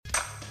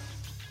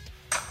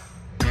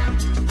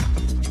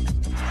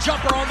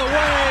jumper on the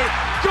way.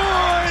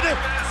 Good!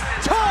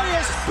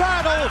 Tyus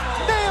Battle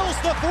nails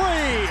the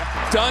three.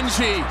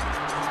 Dungy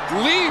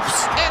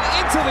leaps and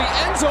into the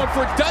end zone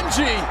for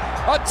Dungy.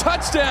 A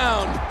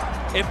touchdown.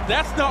 If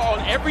that's not on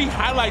every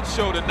highlight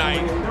show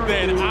tonight,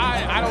 then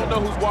I don't know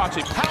who's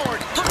watching.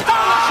 Howard for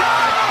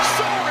Polishek,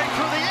 soaring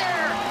through the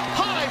air.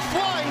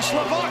 High-flying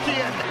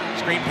Slovakian.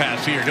 Screen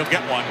pass here, he'll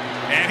get one.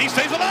 And he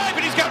stays alive,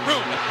 and he's got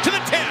room to the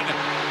 10.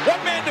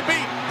 One man to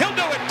beat. He'll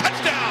do it.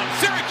 Touchdown,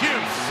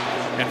 Syracuse.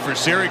 And for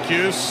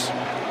Syracuse,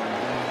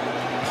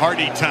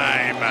 party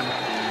time.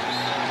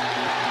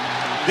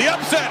 The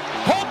upset,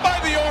 pulled by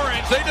the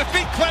Orange. They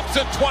defeat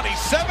Clemson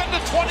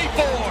 27-24.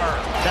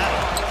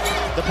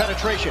 Battle, the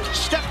penetration,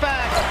 step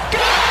back.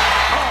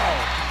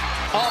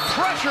 Oh, a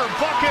pressure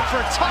bucket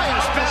for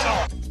Tyus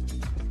Battle.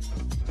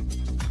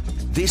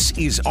 This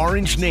is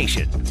Orange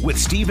Nation with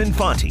Stephen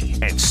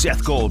Fonte and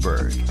Seth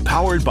Goldberg.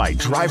 Powered by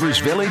Drivers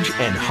Village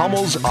and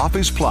Hummel's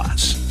Office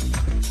Plus.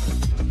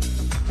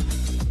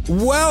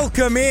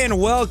 Welcome in,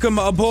 welcome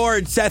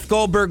aboard. Seth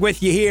Goldberg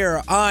with you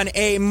here on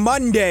a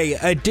Monday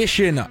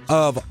edition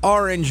of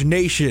Orange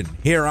Nation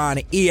here on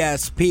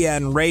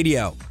ESPN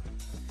Radio.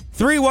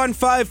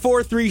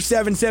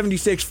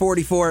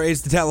 315-437-7644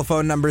 is the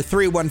telephone number.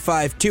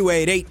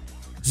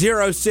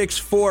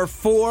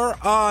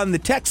 315-288-0644 on the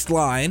text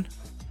line.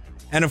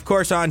 And, of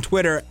course, on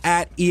Twitter,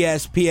 at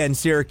ESPN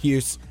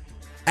Syracuse,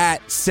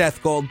 at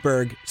Seth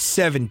Goldberg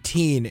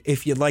 17,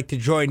 if you'd like to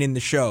join in the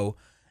show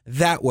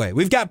that way.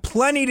 We've got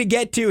plenty to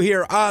get to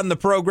here on the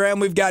program.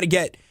 We've got to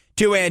get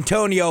to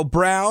Antonio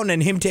Brown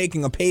and him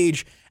taking a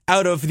page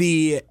out of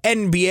the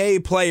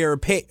NBA player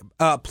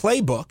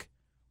playbook.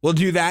 We'll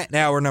do that in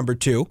hour number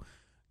 2.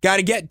 Got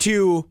to get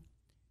to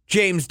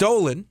James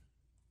Dolan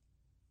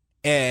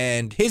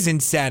and his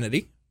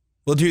insanity.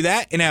 We'll do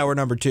that in hour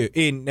number 2.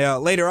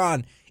 Later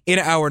on in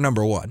hour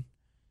number 1.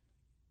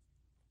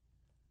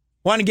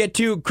 Want to get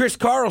to Chris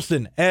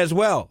Carlson as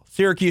well.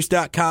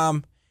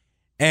 Syracuse.com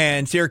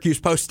and Syracuse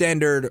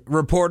Post-Standard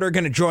reporter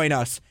going to join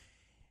us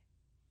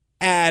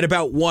at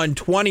about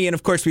 1:20. And,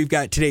 of course, we've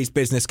got today's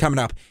business coming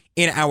up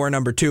in hour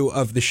number 2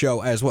 of the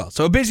show as well.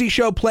 So a busy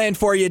show planned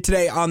for you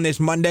today on this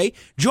Monday.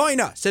 Join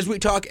us as we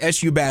talk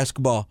SU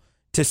basketball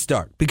to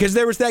start. Because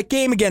there was that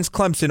game against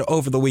Clemson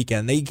over the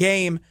weekend. The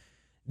game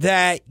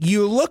that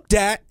you looked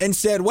at and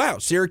said, wow,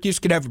 Syracuse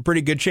could have a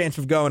pretty good chance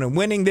of going and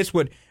winning. This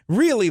would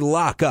really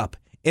lock up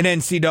an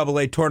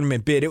NCAA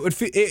tournament bid.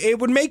 It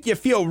would make you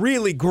feel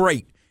really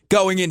great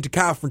going into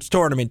conference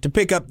tournament to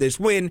pick up this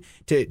win,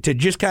 to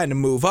just kind of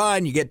move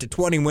on. You get to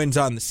 20 wins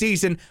on the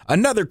season,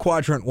 another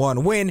quadrant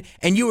 1 win,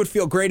 and you would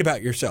feel great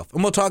about yourself.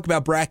 And we'll talk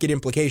about bracket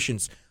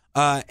implications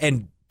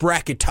and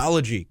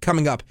bracketology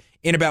coming up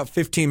in about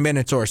 15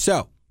 minutes or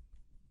so.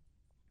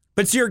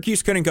 But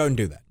Syracuse couldn't go and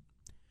do that.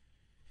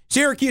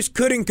 Syracuse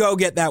couldn't go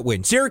get that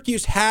win.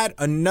 Syracuse had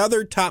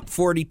another top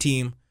 40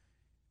 team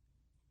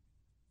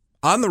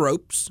on the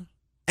ropes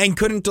and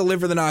couldn't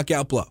deliver the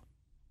knockout blow.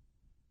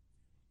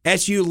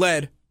 SU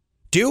led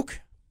Duke,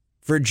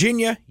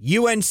 Virginia,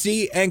 UNC,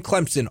 and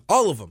Clemson,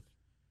 all of them,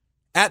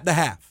 at the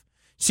half.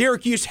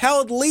 Syracuse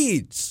held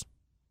leads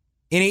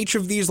in each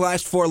of these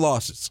last 4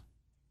 losses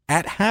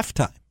at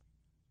halftime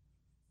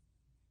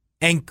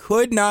and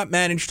could not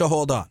manage to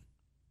hold on.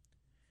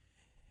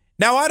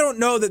 Now, I don't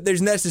know that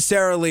there's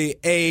necessarily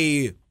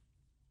a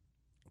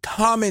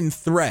common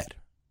thread,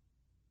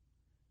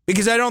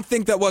 because I don't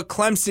think that what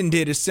Clemson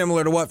did is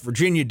similar to what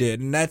Virginia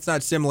did, and that's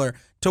not similar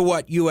to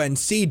what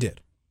UNC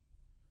did.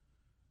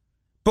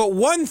 But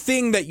one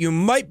thing that you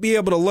might be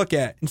able to look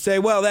at and say,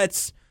 well,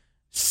 that's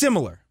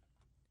similar,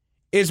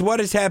 is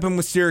what has happened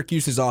with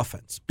Syracuse's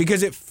offense.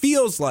 Because it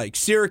feels like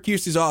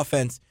Syracuse's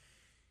offense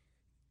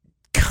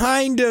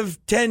kind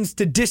of tends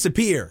to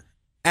disappear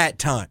at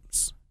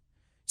times.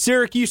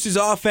 Syracuse's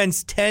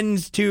offense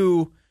tends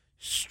to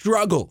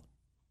struggle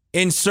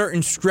in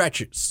certain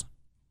stretches.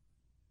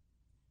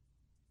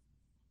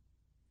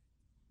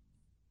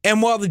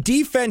 And while the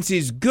defense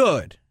is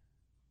good,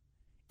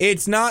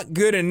 it's not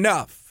good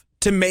enough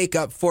to make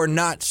up for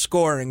not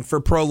scoring for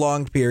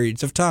prolonged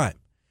periods of time.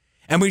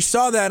 And we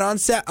saw that on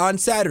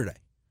Saturday.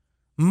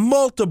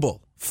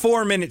 Multiple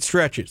 4-minute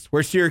stretches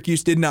where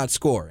Syracuse did not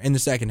score in the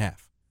second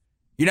half.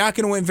 You're not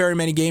going to win very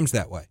many games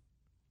that way.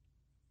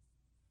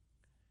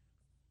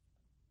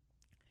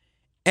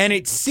 And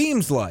it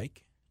seems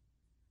like,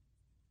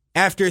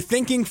 after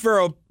thinking for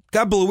a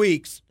couple of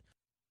weeks,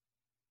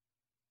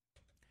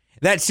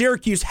 that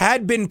Syracuse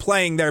had been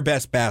playing their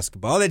best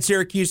basketball, that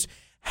Syracuse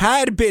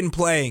had been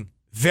playing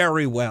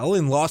very well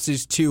in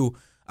losses to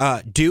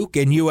Duke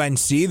and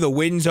UNC, the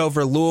wins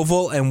over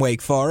Louisville and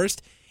Wake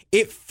Forest.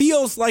 It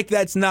feels like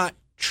that's not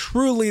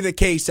truly the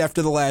case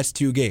after the last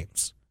 2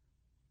 games.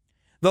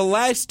 The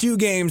last 2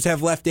 games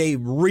have left a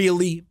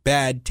really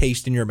bad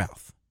taste in your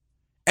mouth.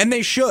 And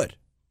they should.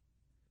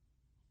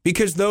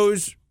 Because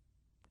those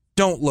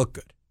don't look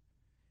good.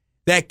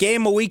 That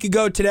game a week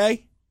ago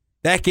today,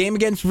 that game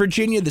against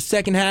Virginia, the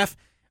second half,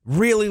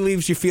 really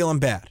leaves you feeling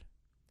bad.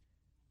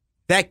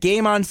 That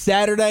game on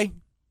Saturday,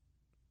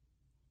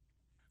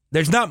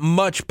 there's not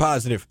much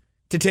positive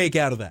to take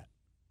out of that.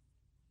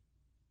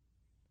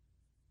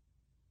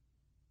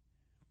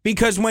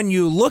 Because when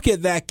you look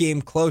at that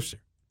game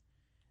closer,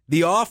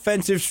 the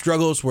offensive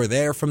struggles were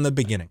there from the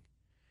beginning.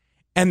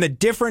 And the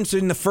difference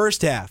in the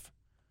first half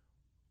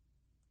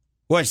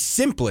was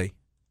simply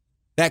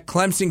that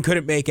Clemson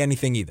couldn't make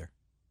anything either.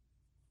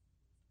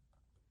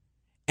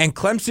 And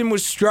Clemson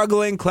was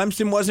struggling.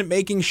 Clemson wasn't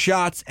making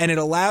shots, and it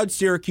allowed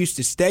Syracuse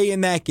to stay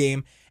in that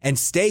game and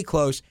stay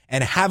close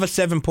and have a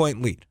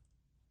 7-point lead.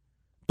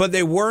 But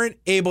they weren't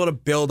able to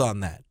build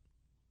on that.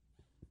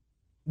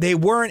 They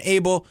weren't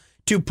able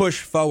to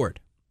push forward.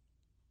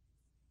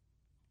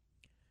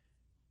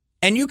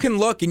 And you can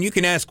look and you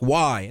can ask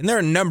why, and there are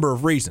a number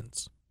of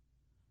reasons.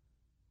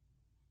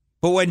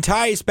 But when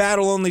Tyus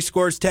Battle only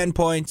scores 10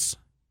 points,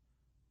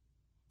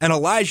 and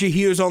Elijah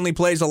Hughes only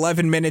plays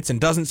 11 minutes and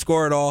doesn't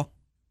score at all,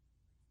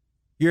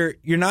 you're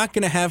not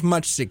going to have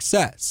much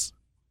success.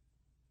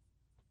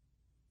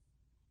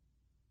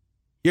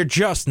 You're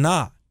just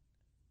not.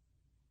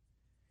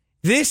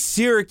 This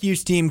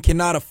Syracuse team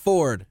cannot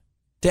afford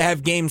to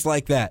have games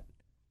like that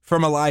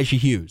from Elijah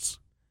Hughes.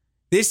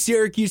 This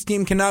Syracuse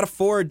team cannot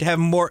afford to have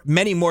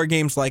many more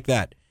games like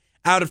that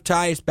out of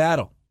Tyus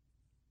Battle.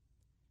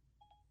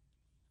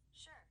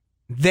 Sure.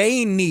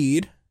 They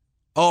need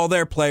all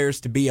their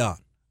players to be on.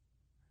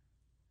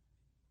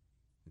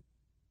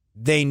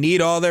 They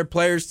need all their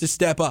players to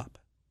step up.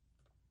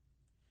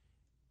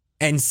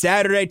 And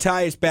Saturday,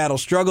 Tyus Battle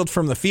struggled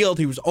from the field.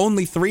 He was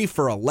only 3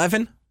 for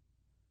 11.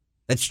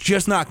 That's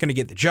just not going to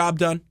get the job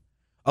done.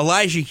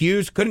 Elijah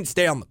Hughes couldn't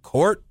stay on the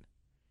court.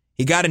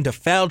 He got into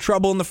foul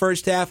trouble in the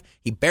first half.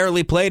 He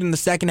barely played in the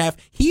second half.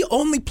 He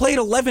only played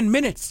 11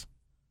 minutes.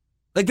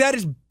 Like, that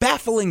is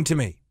baffling to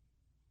me.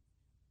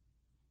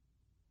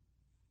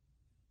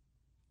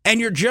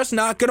 And you're just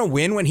not going to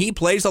win when he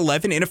plays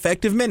 11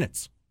 ineffective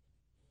minutes.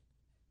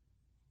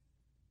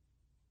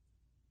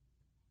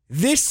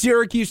 This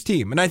Syracuse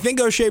team, and I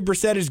think O'Shea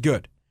Brissett is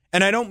good,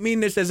 and I don't mean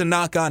this as a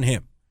knock on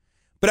him,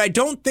 but I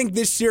don't think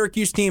this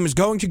Syracuse team is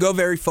going to go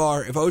very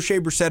far if O'Shea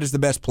Brissett is the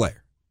best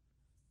player.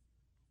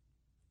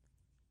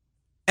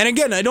 And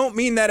again, I don't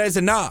mean that as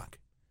a knock.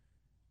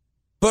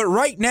 But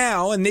right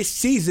now, in this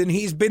season,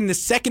 he's been the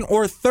second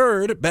or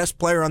third best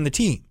player on the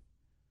team.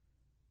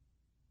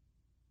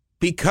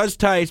 Because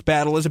Tyus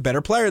Battle is a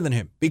better player than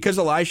him. Because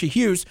Elijah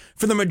Hughes,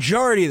 for the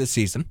majority of the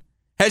season,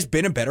 has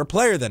been a better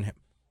player than him.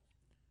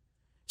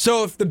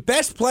 So if the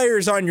best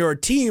players on your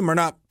team are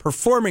not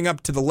performing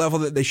up to the level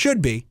that they should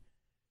be,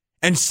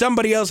 and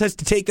somebody else has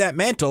to take that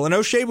mantle, and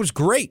O'Shea was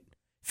great.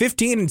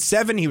 15 and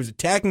 7, he was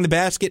attacking the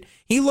basket.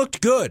 He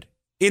looked good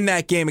in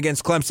that game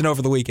against Clemson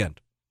over the weekend.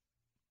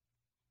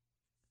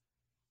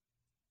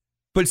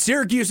 But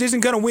Syracuse isn't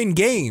going to win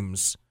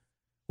games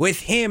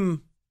with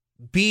him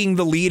being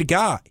the lead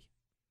guy.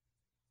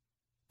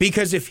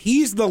 Because if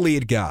he's the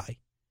lead guy,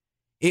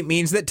 it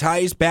means that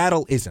Tyus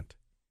Battle isn't.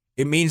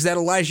 It means that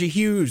Elijah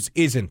Hughes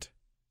isn't.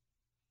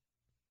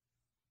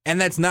 And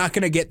that's not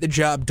going to get the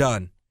job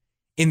done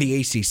in the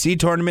ACC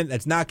tournament.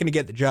 That's not going to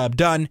get the job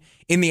done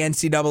in the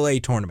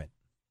NCAA tournament.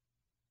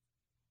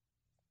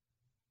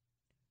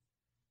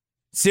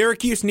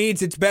 Syracuse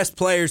needs its best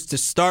players to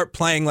start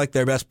playing like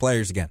their best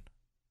players again.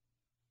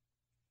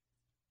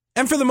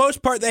 And for the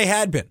most part, they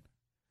had been.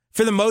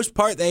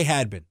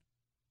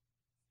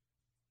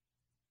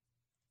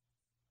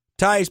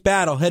 Tyus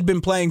Battle had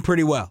been playing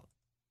pretty well.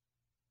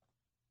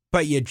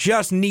 But you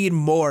just need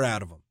more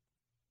out of him.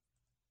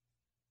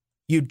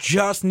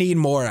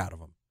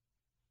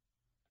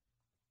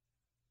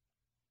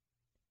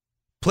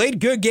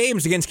 Played good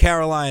games against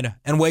Carolina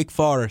and Wake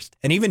Forest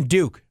and even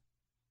Duke.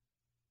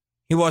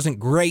 He wasn't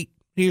great.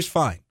 He was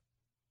fine.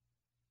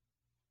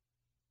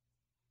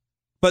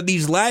 But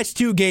these last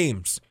two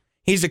games,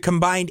 he's a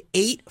combined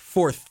 8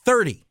 for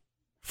 30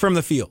 from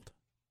the field.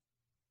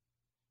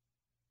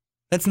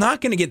 That's not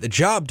going to get the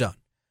job done.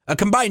 A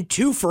combined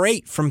 2 for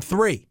 8 from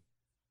 3.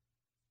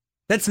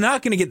 That's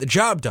not going to get the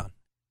job done.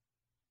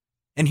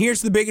 And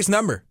here's the biggest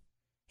number.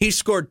 He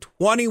scored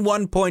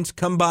 21 points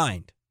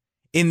combined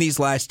in these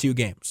last two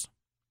games.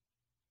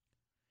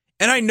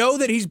 And I know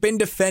that he's been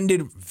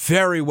defended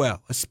very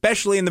well,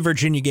 especially in the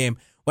Virginia game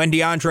when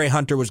DeAndre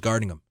Hunter was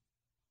guarding him.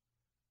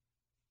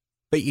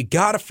 But you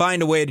got to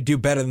find a way to do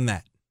better than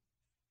that.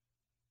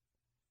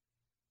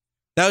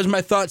 That was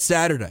my thought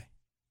Saturday.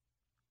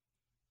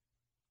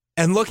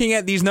 And looking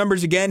at these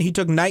numbers again, he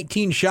took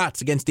 19 shots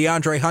against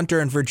DeAndre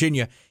Hunter in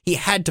Virginia. He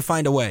had to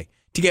find a way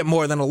to get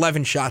more than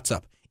 11 shots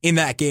up in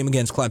that game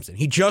against Clemson.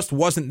 He just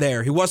wasn't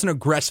there. He wasn't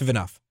aggressive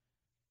enough.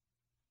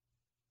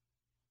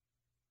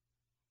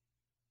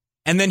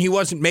 And then he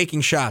wasn't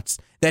making shots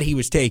that he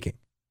was taking.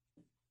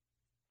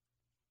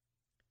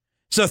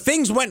 So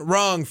things went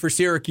wrong for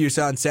Syracuse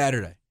on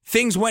Saturday.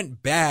 Things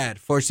went bad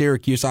for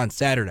Syracuse on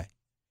Saturday.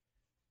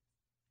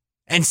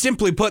 And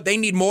simply put, they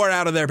need more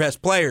out of their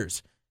best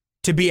players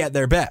to be at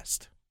their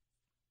best.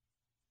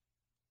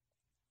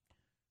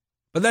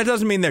 But that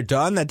doesn't mean they're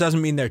done. That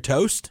doesn't mean they're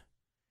toast.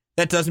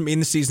 That doesn't mean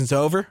the season's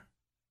over.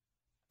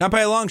 Not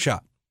by a long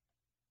shot.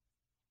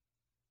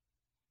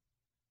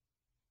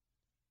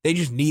 They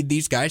just need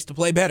these guys to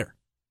play better.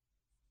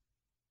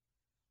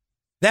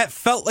 That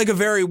felt like a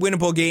very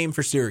winnable game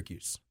for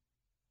Syracuse.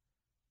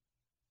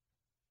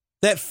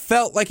 That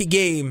felt like a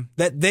game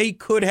that they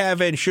could have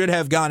and should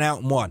have gone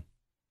out and won.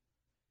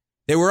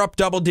 They were up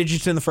double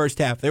digits in the first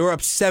half. They were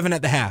up 7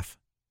 at the half.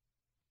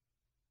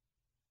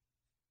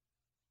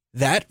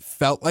 That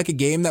felt like a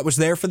game that was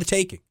there for the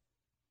taking.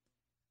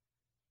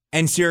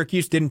 And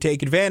Syracuse didn't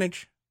take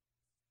advantage.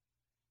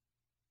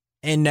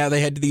 And now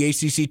they head to the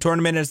ACC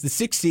tournament as the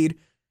 6th seed.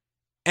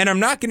 And I'm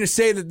not going to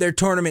say that their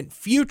tournament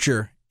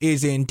future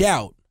is in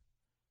doubt,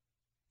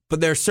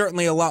 but there's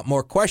certainly a lot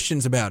more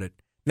questions about it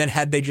than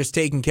had they just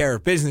taken care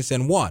of business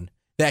and won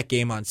that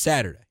game on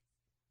Saturday.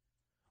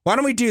 Why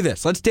don't we do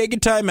this? Let's take a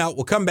timeout.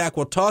 We'll come back.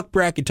 We'll talk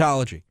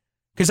bracketology.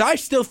 Because I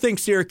still think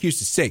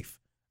Syracuse is safe.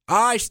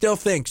 I still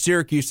think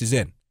Syracuse is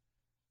in.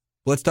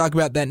 Let's talk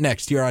about that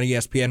next here on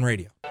ESPN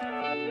Radio.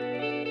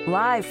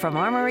 Live from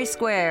Armory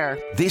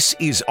Square. This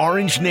is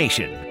Orange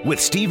Nation with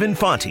Stephen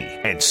Fonte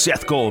and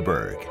Seth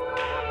Goldberg.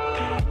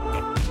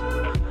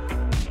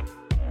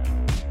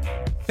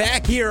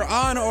 Back here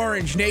on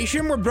Orange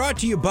Nation, we're brought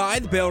to you by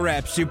the Bill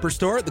Wrap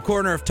Superstore at the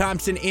corner of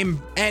Thompson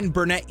and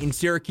Burnett in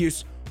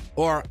Syracuse,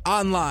 or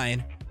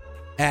online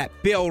at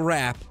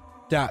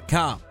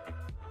BillWrap.com.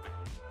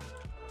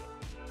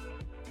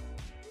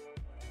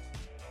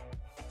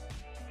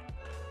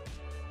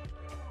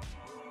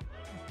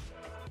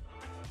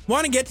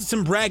 Want to get to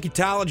some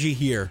bracketology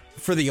here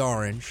for the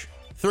Orange.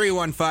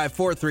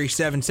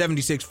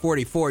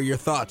 315-437-7644. Your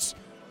thoughts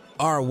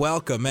are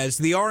welcome as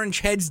the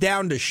Orange heads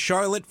down to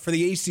Charlotte for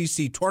the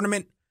ACC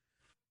tournament.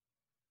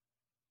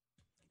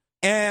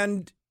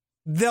 And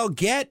they'll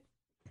get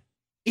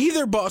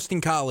either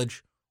Boston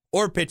College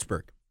or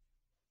Pittsburgh.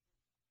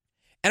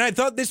 And I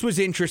thought this was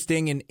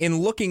interesting in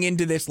looking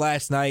into this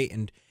last night.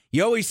 And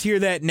you always hear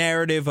that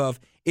narrative of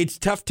it's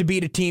tough to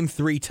beat a team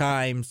 3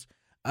 times.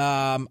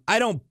 I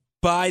don't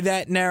buy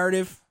that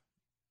narrative.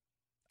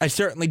 I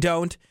certainly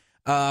don't.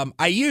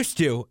 I used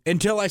to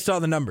until I saw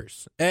the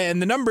numbers. And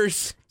the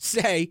numbers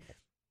say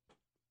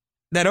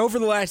that over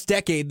the last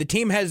decade, the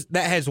team that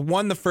has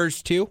won the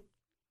first 2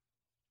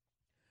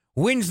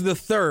 wins the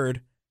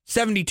third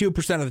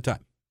 72% of the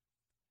time.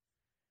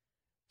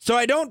 So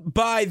I don't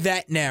buy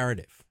that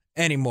narrative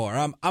anymore.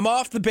 I'm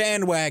off the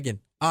bandwagon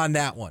on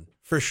that one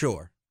for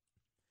sure.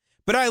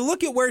 But I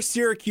look at where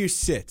Syracuse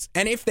sits,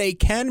 and if they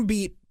can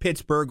beat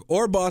Pittsburgh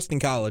or Boston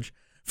College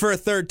for a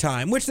third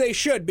time, which they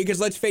should, because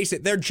let's face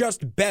it, they're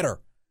just better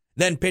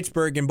than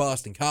Pittsburgh and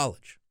Boston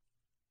College.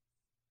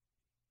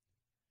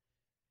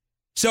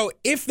 So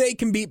if they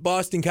can beat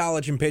Boston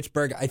College and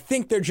Pittsburgh, I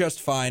think they're just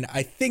fine.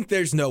 I think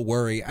there's no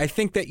worry. I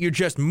think that you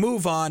just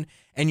move on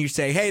and you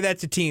say, hey,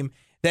 that's a team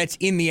that's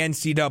in the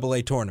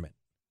NCAA tournament.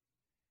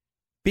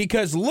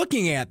 Because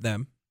looking at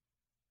them,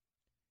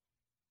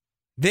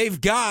 they've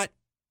got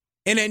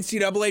an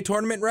NCAA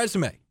tournament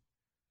resume.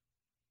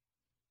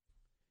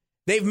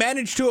 They've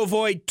managed to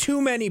avoid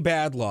too many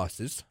bad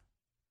losses.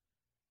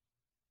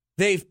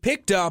 They've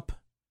picked up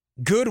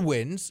good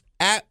wins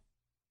at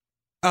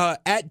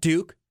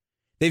Duke.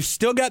 They've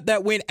still got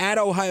that win at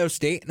Ohio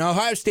State. Now,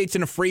 Ohio State's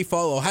in a free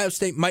fall. Ohio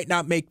State might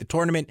not make the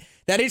tournament.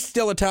 That is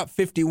still a top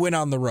 50 win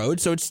on the road,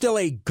 so it's still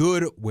a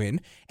good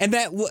win. And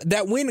that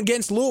win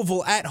against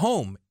Louisville at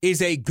home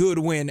is a good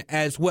win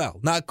as well.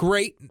 Not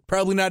great,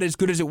 probably not as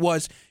good as it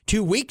was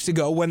 2 weeks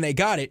ago when they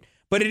got it,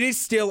 but it is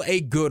still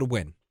a good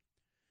win.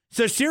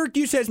 So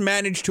Syracuse has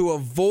managed to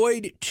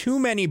avoid too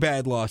many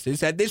bad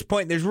losses. At this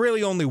point, there's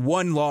really only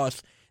one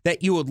loss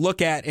that you would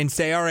look at and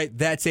say, all right,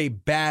 that's a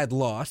bad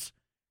loss.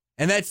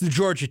 And that's the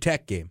Georgia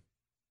Tech game.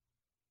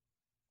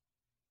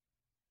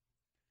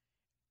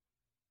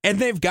 And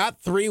they've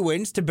got 3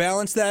 wins to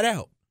balance that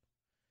out.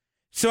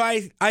 So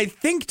I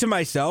think to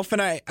myself,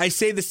 and I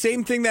say the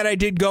same thing that I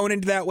did going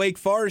into that Wake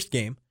Forest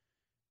game,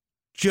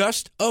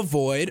 just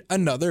avoid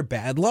another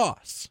bad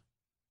loss.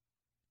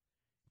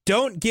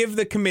 Don't give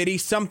the committee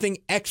something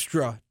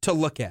extra to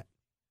look at.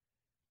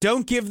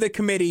 Don't give the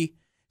committee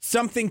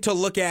something to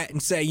look at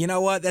and say, you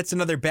know what, that's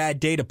another bad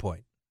data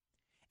point,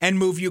 and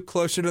move you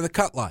closer to the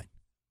cut line.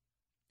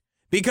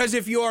 Because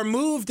if you are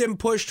moved and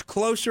pushed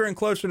closer and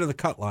closer to the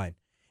cut line,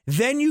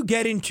 then you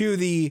get into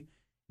the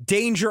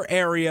danger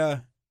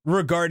area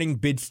regarding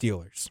bid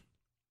stealers.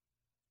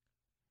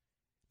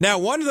 Now,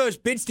 one of those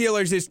bid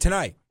stealers is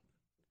tonight.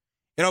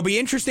 It'll be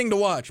interesting to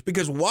watch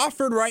because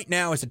Wofford right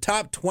now is a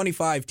top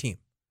 25 team,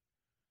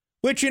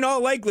 which in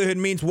all likelihood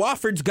means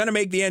Wofford's going to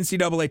make the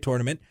NCAA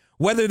tournament,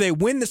 whether they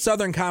win the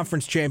Southern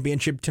Conference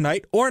Championship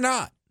tonight or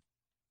not.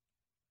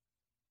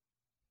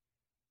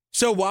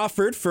 So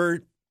Wofford,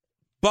 for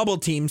bubble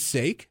team's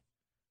sake,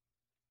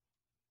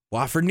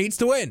 Wofford needs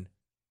to win.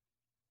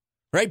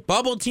 Right?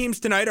 Bubble teams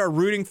tonight are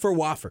rooting for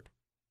Wofford.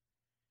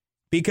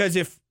 Because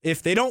if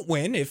they don't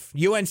win, if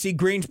UNC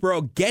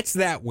Greensboro gets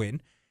that win,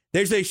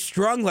 there's a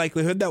strong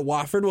likelihood that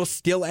Wofford will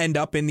still end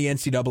up in the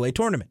NCAA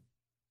tournament.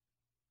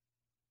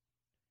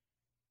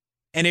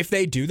 And if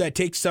they do, that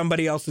takes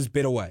somebody else's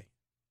bid away.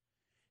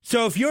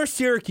 So if you're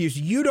Syracuse,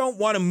 you don't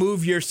want to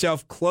move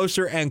yourself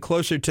closer and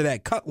closer to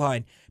that cut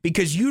line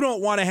because you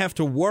don't want to have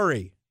to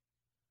worry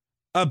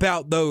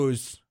about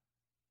those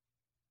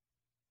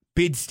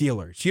bid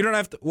stealers. You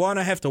don't want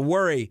to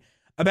worry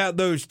about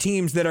those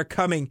teams that are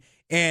coming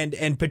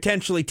and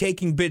potentially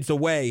taking bids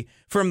away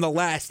from the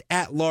last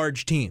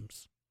at-large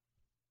teams.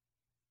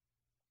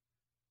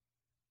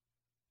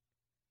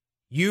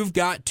 You've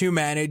got to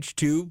manage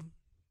to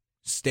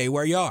stay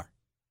where you are.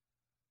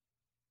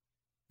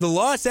 The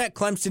loss at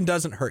Clemson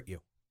doesn't hurt you.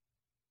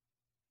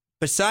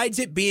 Besides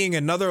it being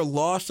another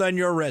loss on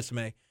your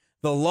resume,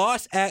 the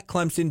loss at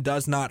Clemson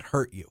does not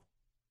hurt you.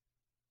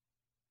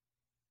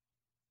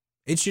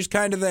 It's just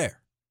kind of there.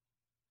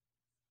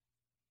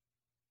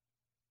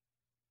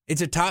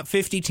 It's a top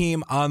 50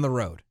 team on the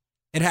road.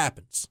 It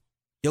happens.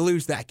 You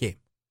lose that game.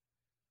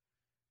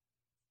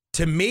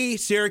 To me,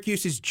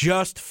 Syracuse is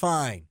just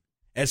fine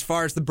as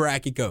far as the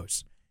bracket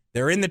goes.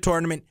 They're in the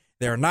tournament.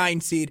 They're a 9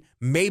 seed.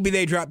 Maybe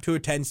they drop to a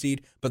 10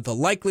 seed, but the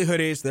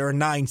likelihood is they're a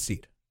 9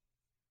 seed.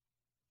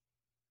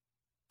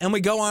 And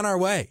we go on our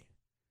way.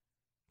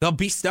 They'll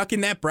be stuck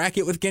in that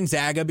bracket with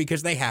Gonzaga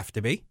because they have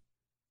to be.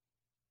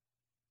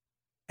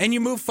 And you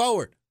move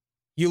forward.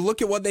 You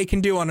look at what they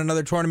can do on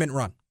another tournament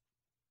run.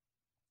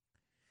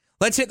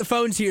 Let's hit the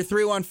phones here,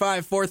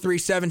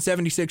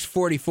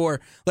 315-437-7644.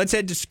 Let's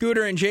head to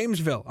Scooter in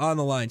Jamesville on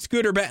the line.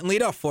 Scooter batting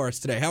leadoff for us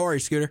today. How are you,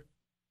 Scooter?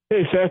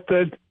 Hey, Seth.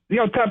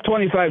 Top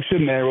 25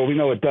 should matter. Well, we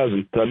know it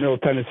doesn't. Middle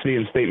Tennessee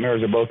and State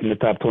Mariners are both in the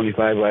top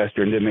 25 last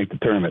year and didn't make the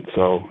tournament.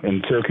 So,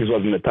 and Syracuse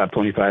wasn't in the top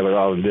 25 at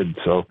all and did.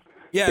 So,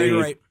 yeah, you're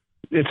right.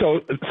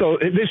 So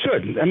they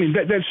should. I mean,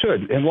 that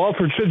should. And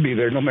Walford should be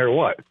there no matter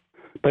what.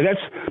 But as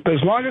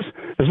long as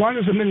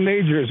the mid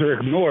majors are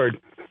ignored,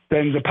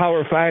 then the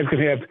Power Five can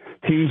have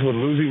teams with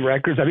losing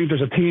records. I think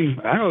there's a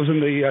team. I know it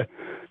was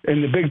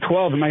in the Big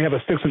 12, and might have a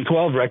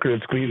 6-12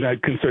 record that's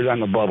considered on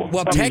the bubble.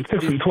 Well,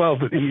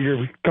 6-12, and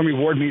you're can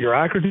reward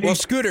mediocrity. Well,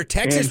 Scooter,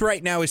 Texas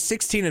right now is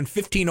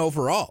 16-15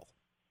 overall.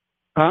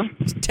 Huh?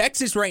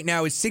 Texas right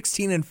now is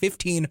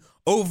 16-15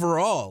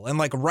 overall, and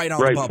right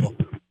on the bubble.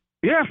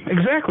 Yeah,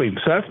 exactly,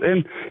 Seth.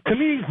 And to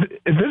me,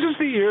 this is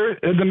the year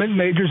of the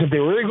mid-majors. If they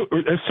were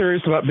really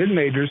serious about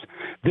mid-majors,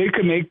 they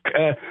could make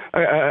a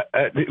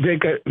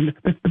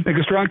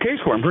strong case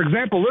for them. For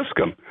example,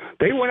 Lipscomb.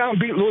 They went out and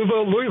beat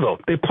Louisville.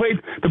 They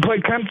played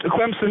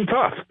Clemson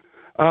tough.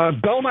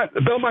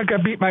 Belmont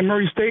got beat by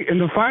Murray State in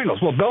the finals.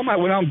 Well,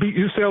 Belmont went out and beat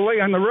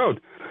UCLA on the road.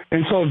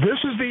 And so this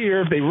is the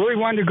year, if they really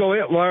wanted to go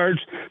at large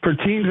for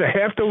teams that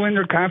have to win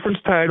their conference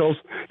titles,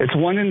 it's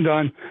one and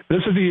done.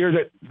 This is the year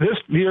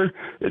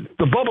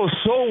the bubble is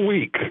so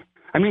weak.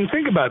 I mean,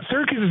 think about it.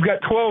 Syracuse has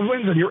got 12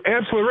 wins, and you're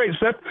absolutely right,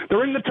 Seth.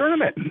 They're in the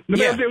tournament. No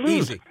matter if they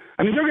lose. Easy.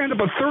 I mean, they're going to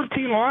end up with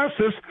 13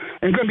 losses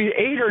and going to be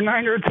 8 or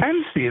 9 or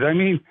 10 seed. I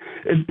mean,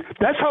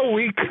 that's how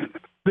weak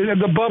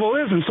the bubble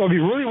is. And so if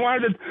you really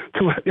wanted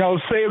to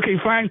say, okay,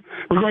 fine,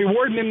 we're going to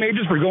reward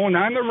mid-majors for going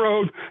on the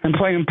road and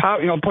playing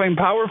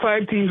Power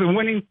 5 teams and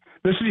winning,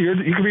 this is the year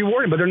that you can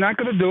reward them, but they're not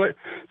going to do it.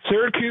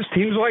 Syracuse,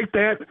 teams like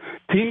that,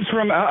 teams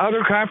from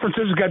other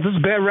conferences got this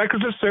bad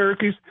records as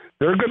Syracuse.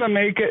 They're going to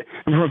make it.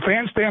 And from a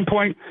fan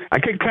standpoint, I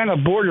get kind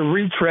of bored of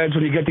retreads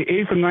when you get the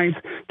 8th and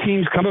 9th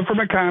teams coming from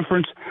a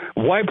conference.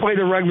 Why play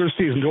the regular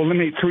season? To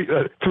eliminate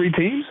three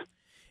teams?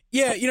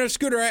 Yeah,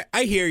 Scooter,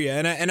 I hear you,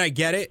 and I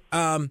get it.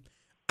 I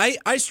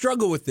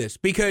struggle with this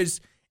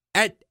because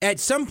at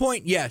some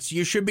point, yes,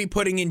 you should be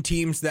putting in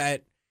teams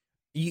that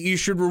you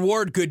should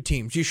reward good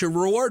teams. You should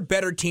reward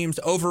better teams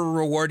over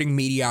rewarding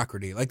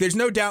mediocrity. There's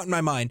no doubt in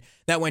my mind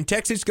that when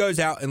Texas goes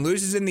out and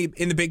loses in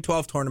the Big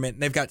 12 tournament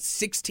and they've got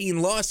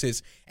 16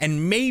 losses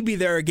and maybe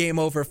they're a game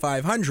over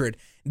 500,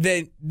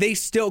 then they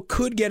still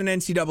could get an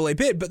NCAA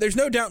bid. But there's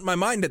no doubt in my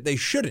mind that they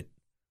shouldn't,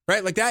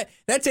 right?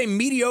 That's a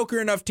mediocre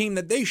enough team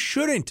that they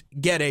shouldn't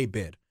get a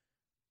bid.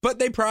 But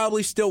they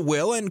probably still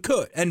will and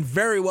could, and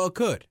very well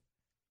could.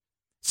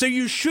 So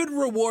you should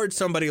reward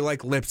somebody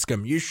like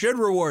Lipscomb. You should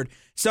reward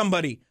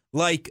somebody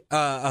like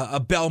a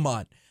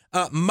Belmont.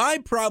 My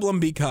problem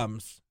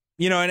becomes,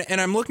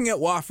 and I'm looking at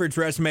Wofford's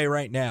resume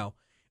right now.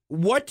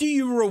 What do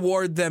you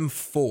reward them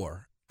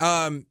for?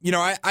 I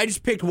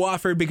just picked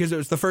Wofford because it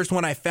was the first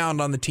one I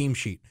found on the team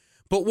sheet.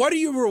 But what do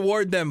you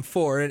reward them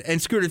for? And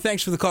Scooter,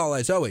 thanks for the call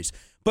as always.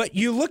 But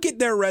you look at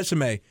their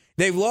resume.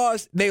 They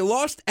lost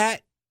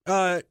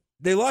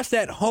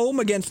at home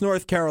against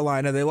North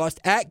Carolina. They lost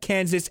at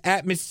Kansas,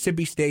 at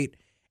Mississippi State,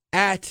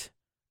 at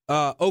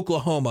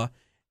Oklahoma.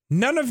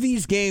 None of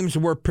these games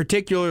were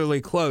particularly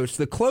close.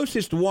 The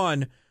closest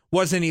one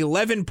was an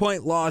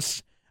 11-point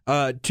loss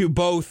to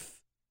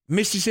both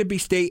Mississippi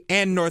State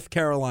and North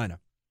Carolina.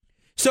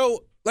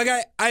 So,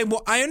 I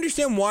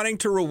understand wanting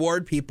to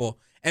reward people,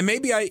 and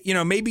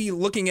maybe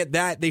looking at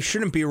that, they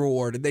shouldn't be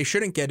rewarded. They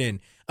shouldn't get in.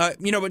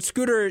 But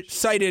Scooter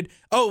cited,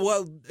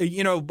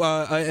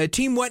 a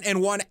team went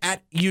and won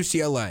at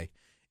UCLA.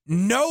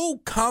 No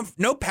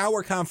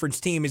power conference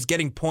team is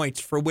getting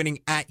points for winning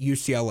at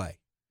UCLA.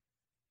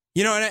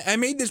 And I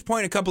made this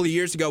point a couple of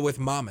years ago with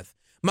Monmouth.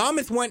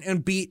 Monmouth went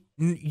and beat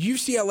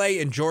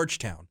UCLA and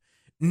Georgetown.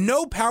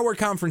 no power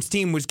conference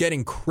team was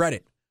getting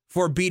credit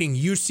for beating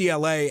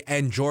UCLA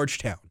and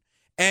Georgetown.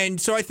 And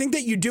so I think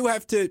that you do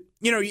have to,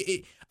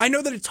 I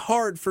know that it's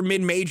hard for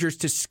mid-majors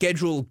to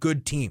schedule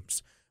good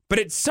teams, but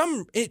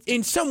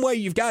in some way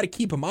you've got to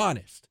keep them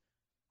honest,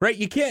 right?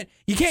 You can't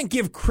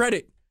give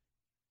credit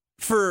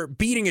for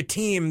beating a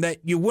team that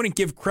you wouldn't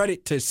give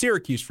credit to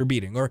Syracuse for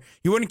beating, or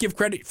you wouldn't give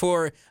credit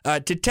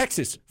to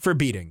Texas for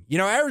beating.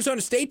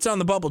 Arizona State's on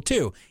the bubble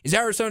too. Is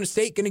Arizona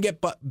State going to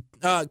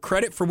get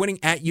credit for winning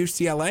at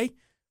UCLA?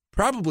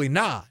 Probably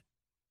not.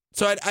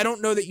 So I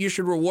don't know that you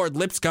should reward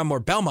Lipscomb or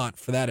Belmont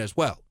for that as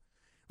well.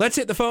 Let's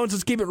hit the phones.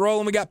 Let's keep it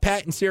rolling. We got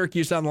Pat in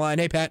Syracuse on the line.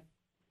 Hey, Pat.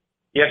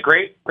 Yeah,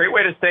 great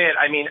way to say it.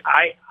 I mean,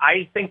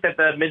 I think that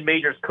the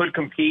mid-majors could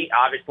compete.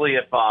 Obviously,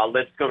 if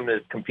Lipscomb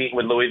is competing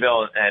with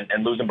Louisville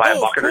and losing by a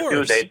bucket or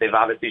two, they've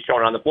obviously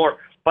shown on the floor.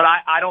 But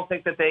I don't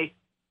think that they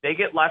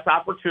get less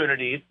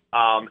opportunities.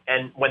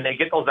 And when they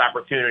get those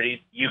opportunities,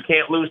 you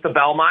can't lose to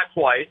Belmont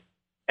twice,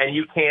 and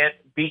you can't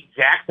beat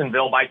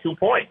Jacksonville by 2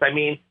 points. I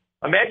mean,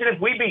 imagine if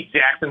we beat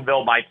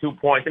Jacksonville by 2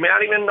 points. I mean, I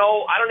don't even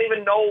know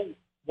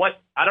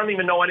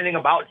anything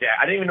about Jack.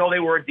 I didn't even know they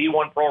were a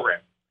D1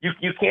 program.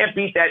 You can't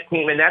beat that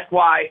team, and that's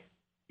why,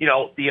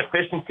 the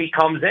efficiency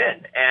comes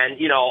in. And,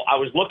 I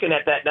was looking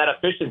at that net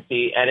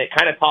efficiency, and it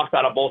kind of talks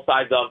out of both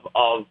sides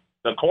of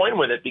the coin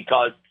with it,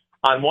 because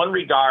on one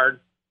regard,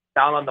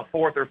 down on the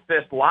fourth or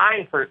fifth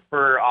line for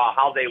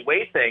how they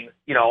weigh things,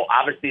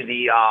 obviously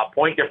the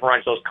point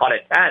differential is cut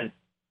at 10.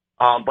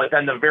 But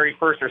then the very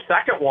first or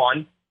second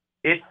one,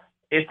 it's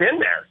in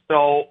there.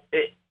 So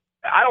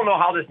I don't know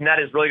how this net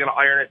is really going to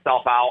iron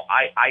itself out.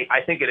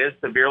 I think it is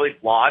severely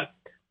flawed.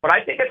 But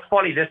I think it's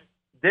funny.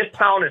 This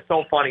town is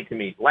so funny to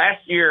me.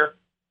 Last year,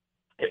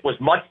 it was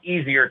much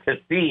easier to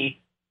see,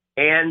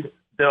 and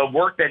the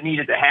work that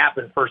needed to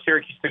happen for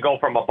Syracuse to go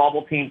from a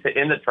bubble team to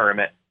in the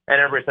tournament. And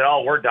everybody said,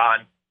 "Oh, we're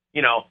done.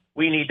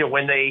 We need to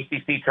win the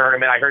ACC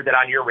tournament." I heard that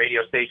on your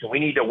radio station. We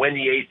need to win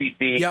the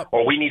ACC,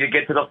 or we need to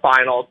get to the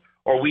finals,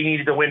 or we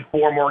needed to win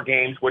 4 more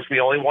games, which we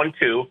only won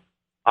 2.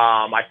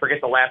 I forget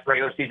the last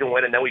regular season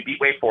win, and then we beat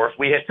Wake Forest.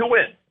 We had 2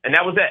 wins, and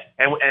that was it.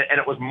 And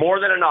it was more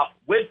than enough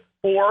with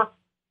 4.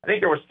 I think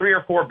there was 3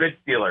 or 4 bid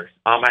stealers.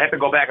 I have to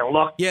go back and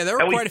look. Yeah, there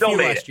were quite a few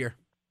last year.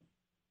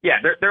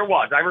 Yeah, there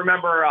was. I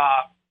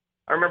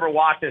remember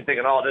watching and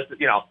thinking, "Oh, this is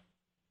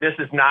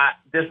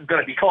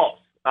going to be close."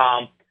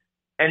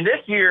 And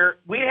this year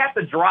we have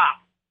to drop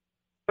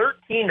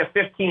 13 to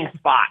 15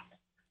 spots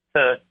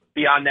to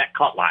be on that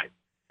cut line,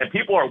 and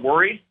people are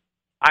worried.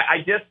 I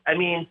just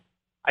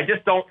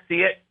don't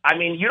see it. I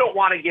mean, you don't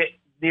want to get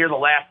near the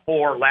last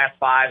 4, last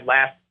 5,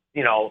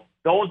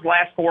 those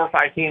last 4 or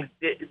 5 teams.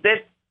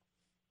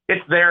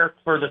 It's there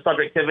for the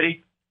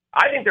subjectivity.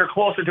 I think they're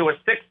closer to a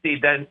 60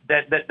 than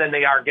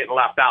they are getting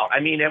left out. I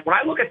mean, when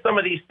I look at some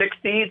of these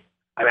 60s,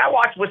 I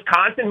watched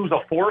Wisconsin, who's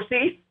a 4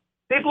 seed.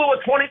 They blew a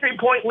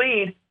 23-point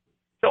lead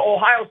to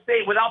Ohio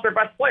State without their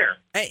best player.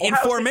 In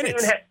 4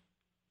 minutes.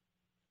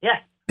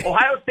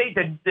 Ohio State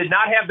did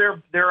not have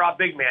their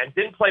big man,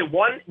 didn't play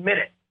 1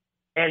 minute,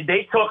 and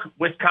they took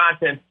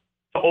Wisconsin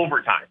to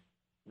overtime.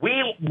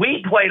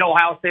 We played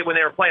Ohio State when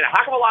they were playing a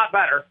heck of a lot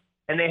better,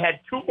 and they had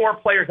 2 more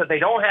players that they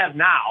don't have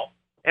now,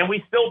 and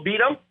we still beat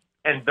them,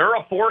 and they're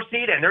a 4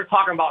 seed, and they're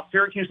talking about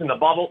Syracuse in the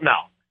bubble?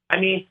 No. I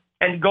mean,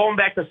 and going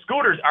back to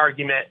Scooter's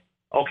argument,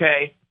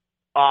 okay,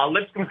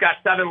 Lipscomb's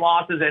got 7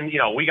 losses, and,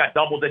 we got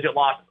double-digit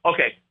losses.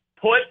 Okay,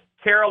 put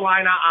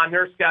Carolina on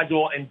their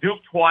schedule, and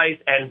Duke twice,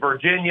 and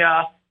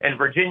Virginia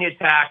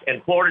Tech,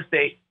 and Florida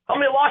State. How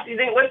many losses do you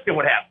think Lipscomb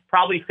would have?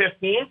 Probably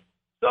 15.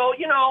 So,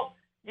 you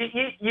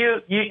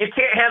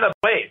can't have it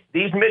ways.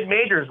 These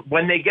mid-majors,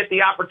 when they get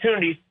the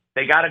opportunities,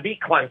 they got to beat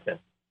Clemson.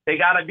 They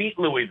got to beat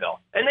Louisville.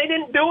 And they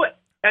didn't do it.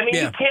 I mean,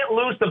 You can't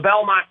lose to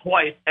Belmont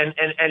twice and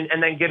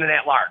then get an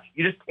at-large.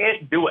 You just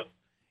can't do it.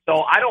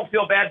 So I don't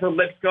feel bad for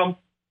Lipscomb.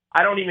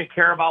 I don't even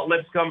care about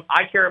Lipscomb.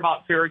 I care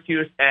about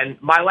Syracuse.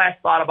 And my last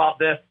thought about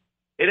this,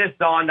 it has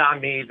dawned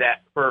on me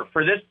that for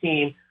this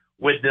team,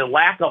 with the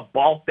lack of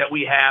bulk that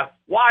we have,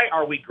 why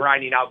are we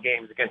grinding out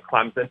games against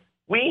Clemson?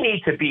 We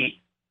need to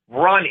be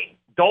running.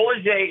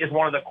 Dolezaj is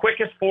one of the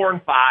quickest 4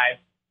 and 5.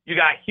 You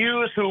got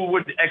Hughes, who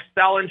would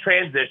excel in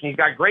transition. He's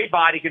got great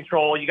body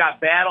control. You got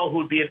Battle, who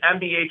would be an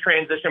NBA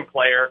transition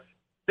player.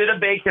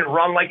 Sidibe can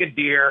run like a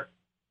deer.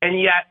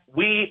 And yet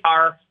we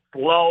are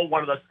slow,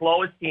 one of the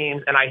slowest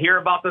teams. And I hear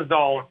about the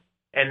zone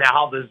and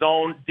how the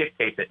zone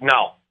dictates it.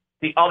 No,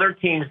 the other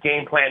team's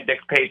game plan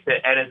dictates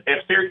it. And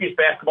if Syracuse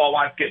basketball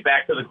wants to get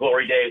back to the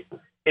glory days,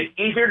 it's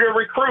easier to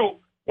recruit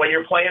when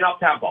you're playing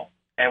up-tempo.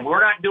 And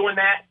we're not doing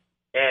that.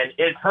 And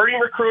it's hurting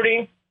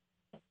recruiting.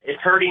 It's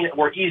hurting.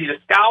 We're easy to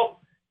scout.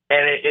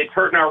 And it's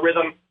hurting our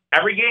rhythm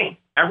every game.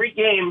 Every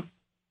game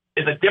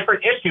is a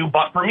different issue.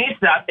 But for me,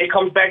 Seth, it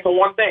comes back to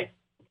one thing: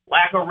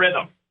 lack of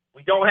rhythm.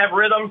 We don't have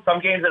rhythm.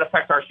 Some games it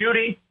affects our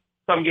shooting.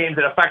 Some games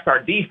it affects our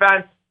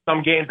defense.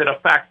 Some games it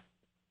affects.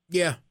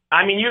 Yeah.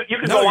 I mean, you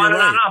can go on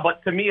and on,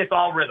 but to me, it's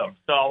all rhythm.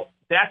 So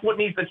that's what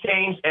needs to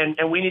change.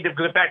 And we need to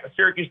get back to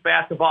Syracuse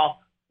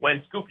basketball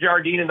when Scoop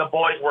Jardine and the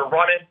boys were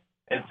running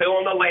and fill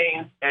in the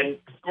lanes and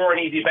score an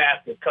easy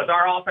basket, because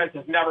our offense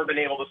has never been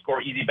able to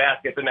score easy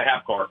baskets in the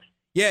half court.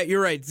 Yeah,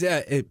 you're right,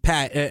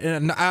 Pat,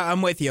 and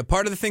I'm with you.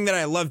 Part of the thing that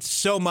I loved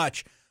so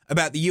much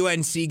about the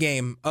UNC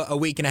game a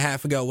week and a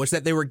half ago was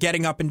that they were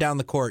getting up and down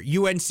the court.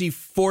 UNC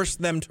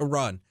forced them to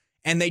run,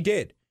 and they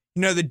did.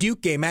 You know, the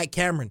Duke game at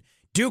Cameron,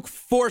 Duke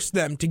forced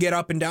them to get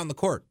up and down the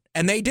court,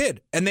 and they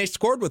did, and they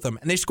scored with them,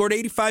 and they scored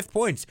 85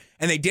 points,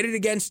 and they did it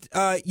against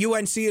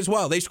UNC as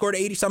well. They scored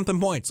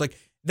 80-something points. Like,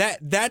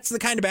 that's the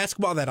kind of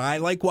basketball that I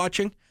like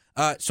watching.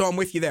 So I'm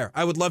with you there.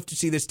 I would love to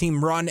see this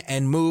team run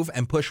and move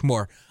and push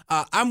more.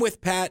 I'm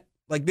with Pat.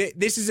 Like,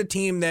 this is a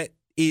team that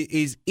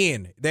is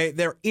in.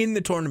 They're in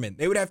the tournament.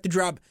 They would have to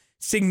drop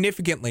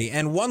significantly,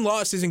 and one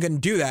loss isn't going to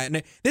do that.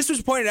 And this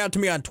was pointed out to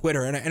me on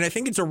Twitter, and I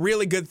think it's a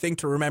really good thing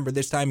to remember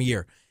this time of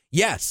year.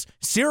 Yes,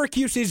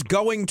 Syracuse is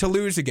going to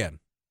lose again.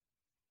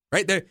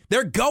 Right?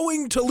 They're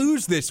going to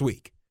lose this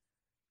week.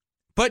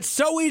 But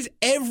so is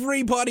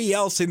everybody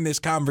else in this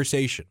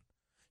conversation.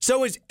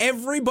 So is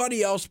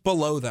everybody else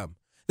below them.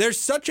 There's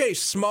such a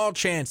small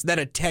chance that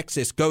a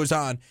Texas goes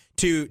on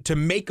to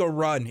make a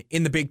run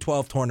in the Big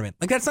 12 tournament.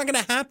 Like, that's not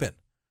going to happen.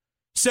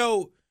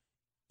 So,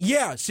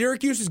 yeah,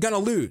 Syracuse is going to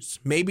lose.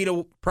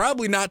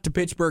 Probably not to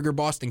Pittsburgh or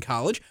Boston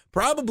College.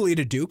 Probably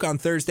to Duke on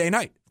Thursday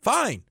night.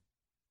 Fine.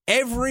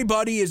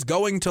 Everybody is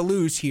going to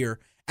lose here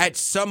at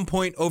some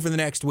point over the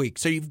next week.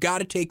 So you've got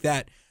to take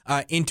that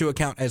into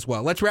account as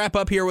well. Let's wrap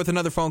up here with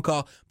another phone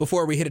call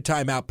before we hit a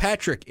timeout.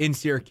 Patrick in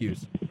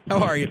Syracuse. How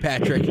are you,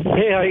 Patrick?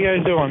 Hey, how you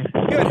guys doing?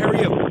 Good, how are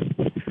you?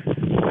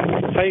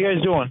 How you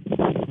guys doing?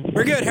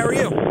 We're good, how are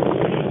you?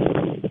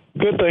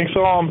 Good, thanks.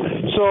 So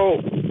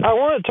I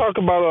want to talk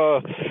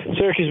about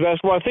Syracuse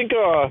basketball. I think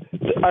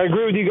I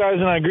agree with you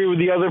guys, and I agree with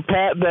the other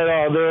Pat that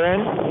they're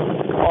in.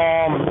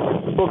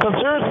 What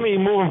concerns me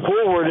moving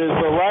forward is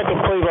the lack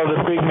of play by the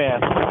big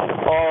man.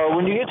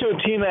 When you get to a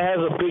team that has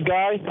a big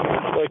guy,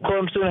 like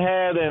Clemson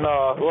had, and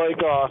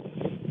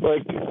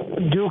like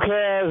Duke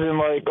has, and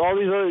like all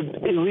these other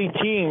elite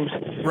teams,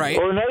 right?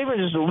 Or not even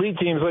just elite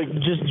teams, like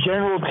just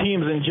general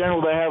teams in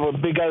general that have a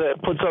big guy that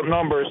puts up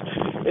numbers.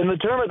 In the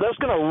tournament, that's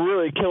going to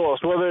really kill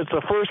us, whether it's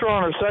the first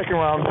round or second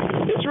round.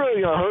 It's really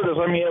going to hurt us.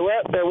 I mean,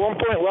 at one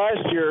point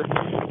last year,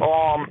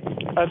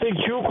 I think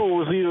Chukwu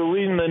was either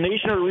leading the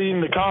nation or leading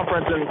the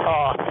conference in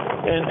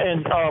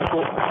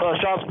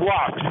shots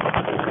blocked.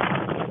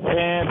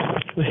 And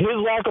his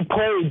lack of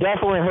play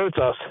definitely hurts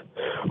us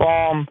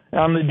on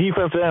the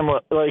defensive end.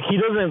 Like, he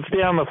doesn't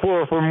stay on the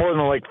floor for more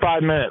than like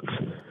 5 minutes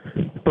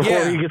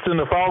before he gets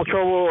into foul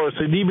trouble, or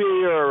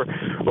Sidibe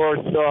or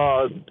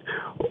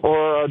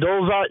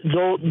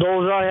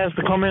Dolzai has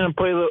to come in and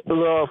play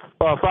the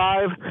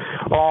five.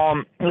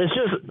 It's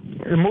just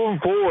moving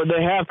forward.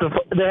 They have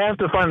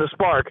to find a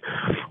spark.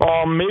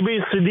 Maybe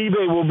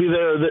Sidibe will be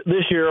there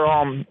this year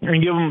and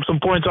give him some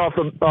points off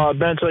the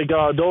bench like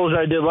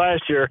Dolzai did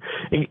last year,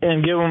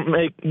 and give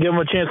him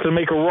a chance to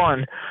make a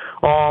run.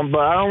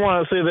 But I don't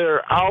want to say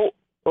they're out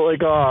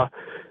like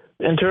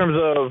in terms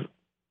of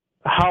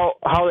how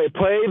they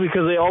play,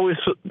 because they always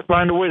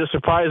find a way to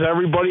surprise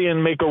everybody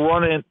and make a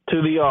run into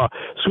the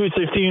Sweet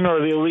 16 or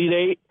the Elite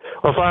 8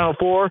 or Final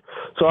Four.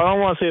 So I don't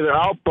want to say they're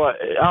out, but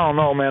I don't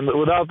know, man.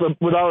 Without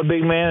a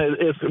big man,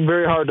 it's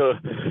very hard to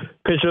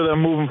picture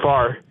them moving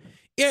far.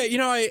 Yeah, you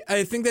know,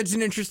 I think that's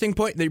an interesting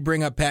point that you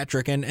bring up,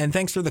 Patrick, and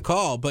thanks for the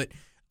call. But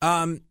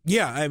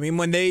yeah, I mean,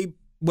 when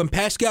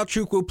Pascal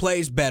Chukwu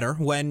plays better,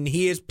 when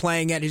he is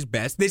playing at his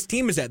best, this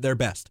team is at their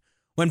best.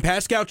 When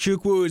Pascal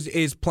Chukwu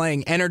is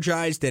playing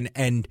energized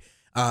and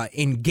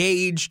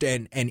engaged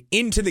and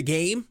into the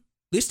game,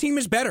 this team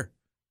is better.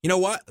 You know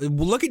what?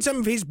 Look at some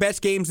of his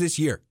best games this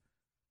year.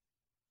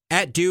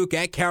 At Duke,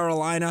 at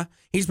Carolina,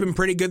 he's been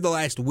pretty good the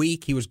last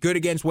week. He was good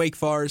against Wake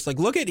Forest. Like,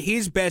 look at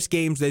his best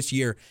games this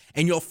year,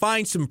 and you'll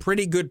find some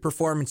pretty good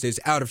performances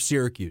out of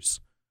Syracuse.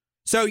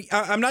 So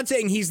I'm not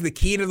saying he's the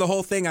key to the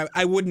whole thing.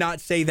 I would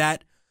not say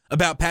that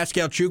about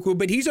Pascal Chukwu,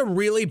 but he's a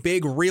really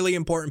big, really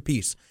important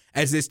piece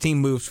as this team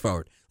moves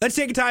forward. Let's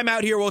take a time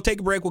out here. We'll take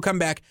a break. We'll come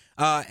back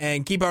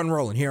and keep on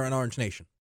rolling here on Orange Nation.